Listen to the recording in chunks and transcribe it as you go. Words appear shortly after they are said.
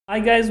Hi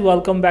guys,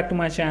 welcome back to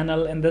my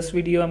channel. In this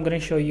video I'm going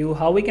to show you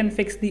how we can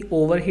fix the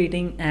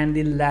overheating and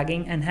the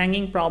lagging and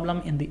hanging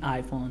problem in the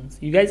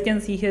iPhones. You guys can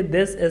see here,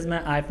 this is my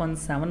iPhone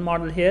 7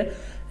 model here,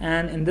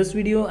 and in this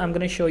video I'm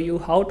going to show you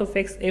how to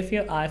fix if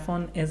your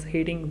iPhone is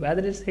heating,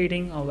 whether it's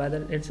heating or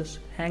whether it's just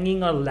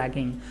hanging or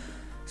lagging.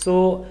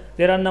 So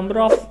there are a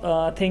number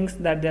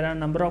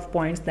of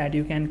points that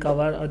you can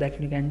cover or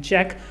that you can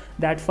check.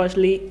 That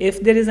firstly,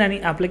 if there is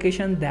any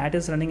application that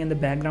is running in the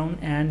background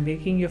and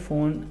making your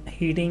phone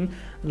heating,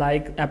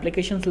 like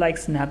applications like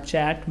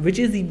Snapchat, which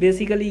is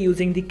basically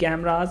using the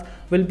cameras,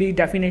 will be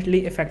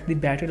definitely affect the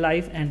battery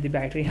life and the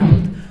battery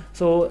health.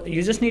 So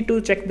you just need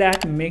to check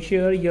that. Make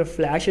sure your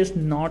flash is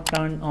not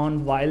turned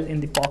on while in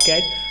the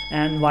pocket,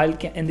 and while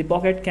in the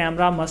pocket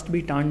camera must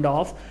be turned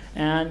off,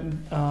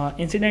 and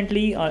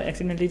incidentally or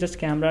accidentally just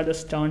camera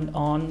just turned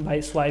on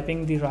by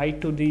swiping the right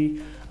to the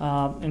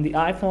in the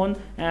iPhone,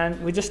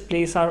 and we just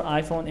place our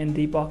iPhone in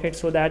the pocket,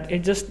 so that it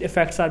just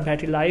affects our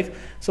battery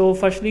life. So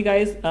firstly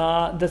guys,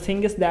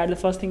 the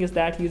first thing is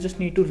that you just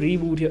need to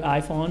reboot your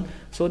iPhone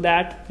so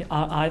that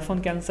our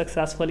iPhone can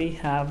successfully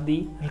have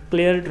the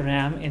cleared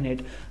RAM in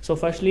it. So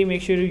firstly,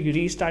 make sure you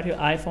restart your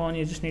iPhone.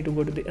 You just need to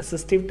go to the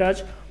assistive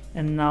touch,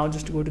 and now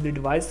just go to the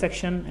device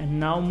section, and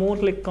now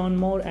click on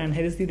more, and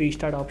here is the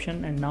restart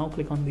option, and now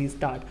click on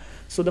restart.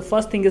 So the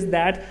first thing is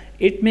that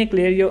it may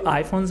clear your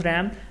iPhone's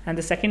RAM, and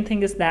the second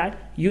thing is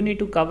that you need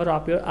to cover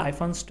up your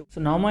iPhone's too.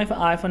 So now my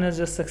iPhone is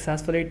just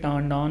successfully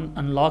turned on.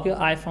 Unlock your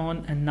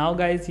iPhone, and now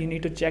guys, you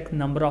need to check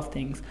number of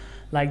things,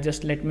 like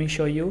just let me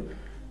show you.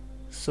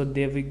 So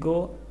there we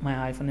go,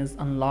 my iPhone is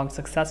unlocked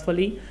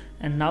successfully.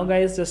 And now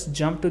guys, just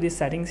jump to the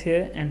settings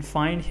here and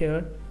find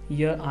here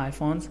your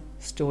iPhone's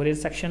storage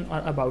section or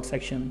about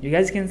section. You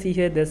guys can see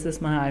here, this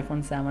is my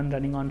iPhone 7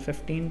 running on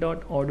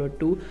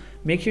 15.0.2.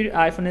 Make sure your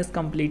iPhone is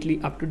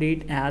completely up to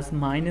date, as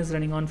mine is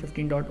running on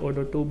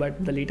 15.0.2,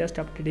 but the latest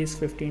update is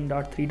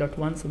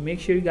 15.3.1. so make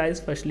sure you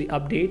guys firstly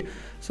update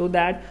so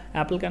that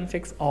Apple can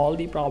fix all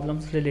the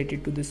problems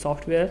related to the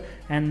software.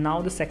 And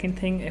now the second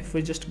thing, if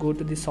we just go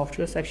to the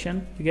software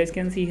section, you guys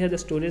can see here the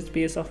storage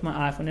space of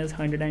my iPhone is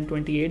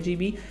 128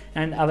 GB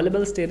and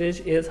available storage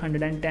is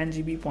 110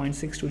 GB,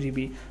 0.62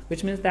 GB,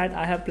 which means that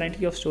I have plenty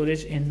of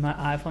storage in my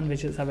iPhone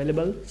which is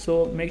available.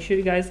 So make sure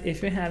you guys,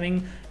 if your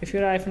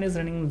iPhone is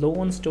running low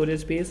on storage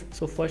space,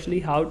 so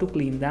firstly, how to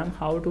clean them,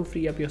 how to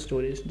free up your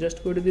storage,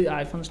 just go to the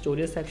iPhone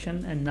storage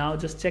section, and now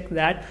just check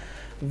that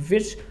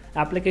which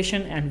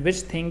application and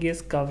which thing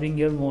is covering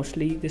your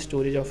mostly the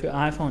storage of your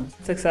iPhone.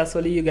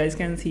 Successfully, you guys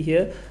can see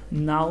here,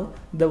 now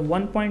the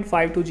 1.52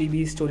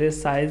 GB storage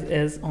size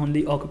is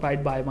only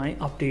occupied by my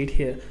update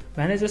here.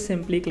 When I just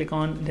simply click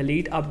on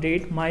delete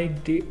update, my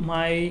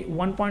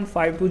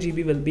 1.52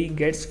 GB will be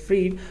gets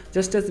freed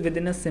just as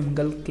within a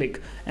single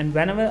click. And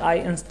whenever I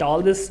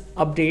install this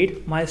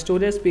update, my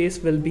storage space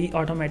will be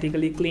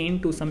automatically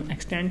cleaned to some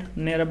extent,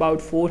 near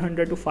about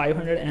 400 to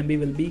 500 MB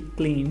will be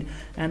cleaned,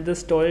 and the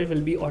storage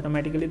will be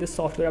automatically, the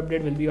software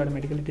update will be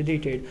automatically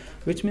deleted,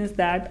 which means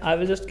that I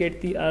will just get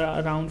the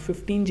around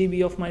 15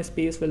 GB of my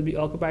space will be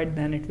occupied,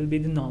 then it will be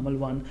the normal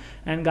one.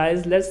 And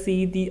guys, let's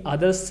see the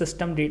other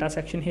system data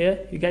section here.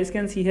 You guys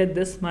can see here,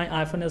 this my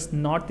iPhone is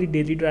not the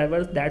daily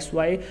driver, that's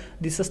why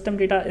the system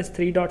data is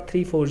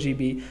 3.34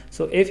 GB.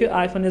 So if your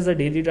iPhone is a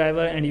daily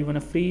driver and you want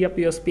to free up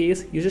your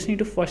space, you just need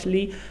to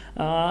firstly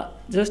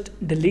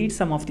just delete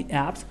some of the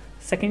apps.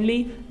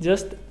 Secondly,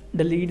 just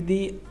delete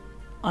the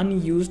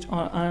unused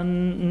or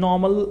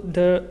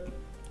the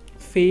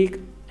fake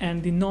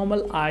and the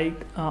normal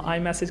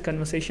iMessage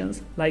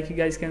conversations. Like you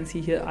guys can see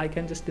here, I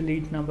can just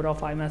delete number of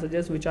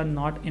iMessages which are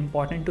not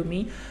important to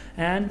me,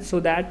 and so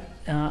that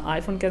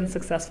iPhone can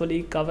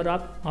successfully cover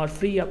up or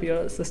free up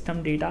your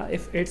system data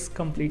if it's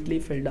completely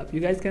filled up.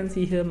 You guys can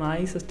see here,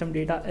 my system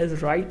data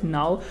is right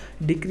now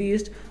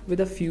decreased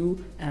with a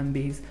few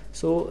MBs.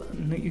 So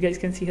you guys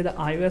can see here, the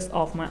iOS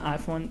of my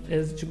iPhone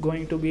is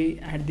going to be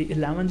at the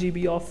 11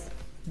 GB of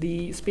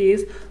the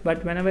space,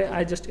 but whenever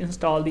I just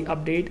install the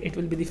update,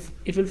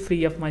 it will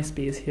free up my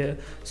space here.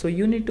 So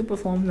you need to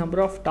perform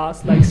number of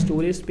tasks, like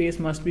storage space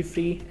must be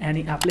free,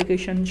 any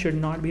application should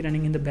not be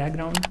running in the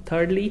background.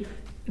 Thirdly,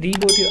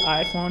 reboot your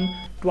iPhone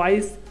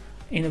twice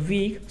in a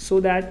week so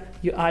that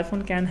your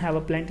iPhone can have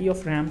a plenty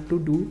of RAM to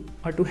do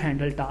or to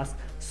handle tasks.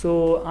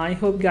 So I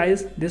hope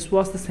guys, this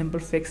was the simple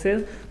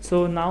fixes.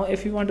 So now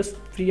if you want to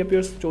free up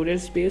your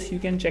storage space, you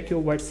can check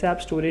your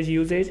WhatsApp storage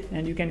usage,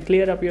 and you can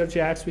clear up your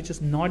chats which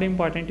is not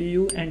important to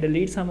you, and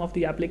delete some of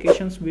the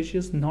applications which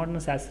is not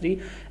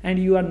necessary and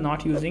you are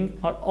not using,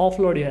 or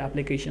offload your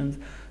applications.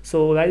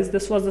 So guys,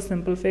 this was the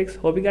simple fix.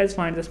 Hope you guys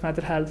find this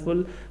method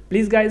helpful.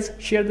 Please guys,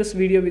 share this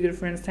video with your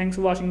friends. Thanks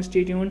for watching,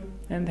 stay tuned,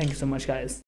 and thank you so much guys.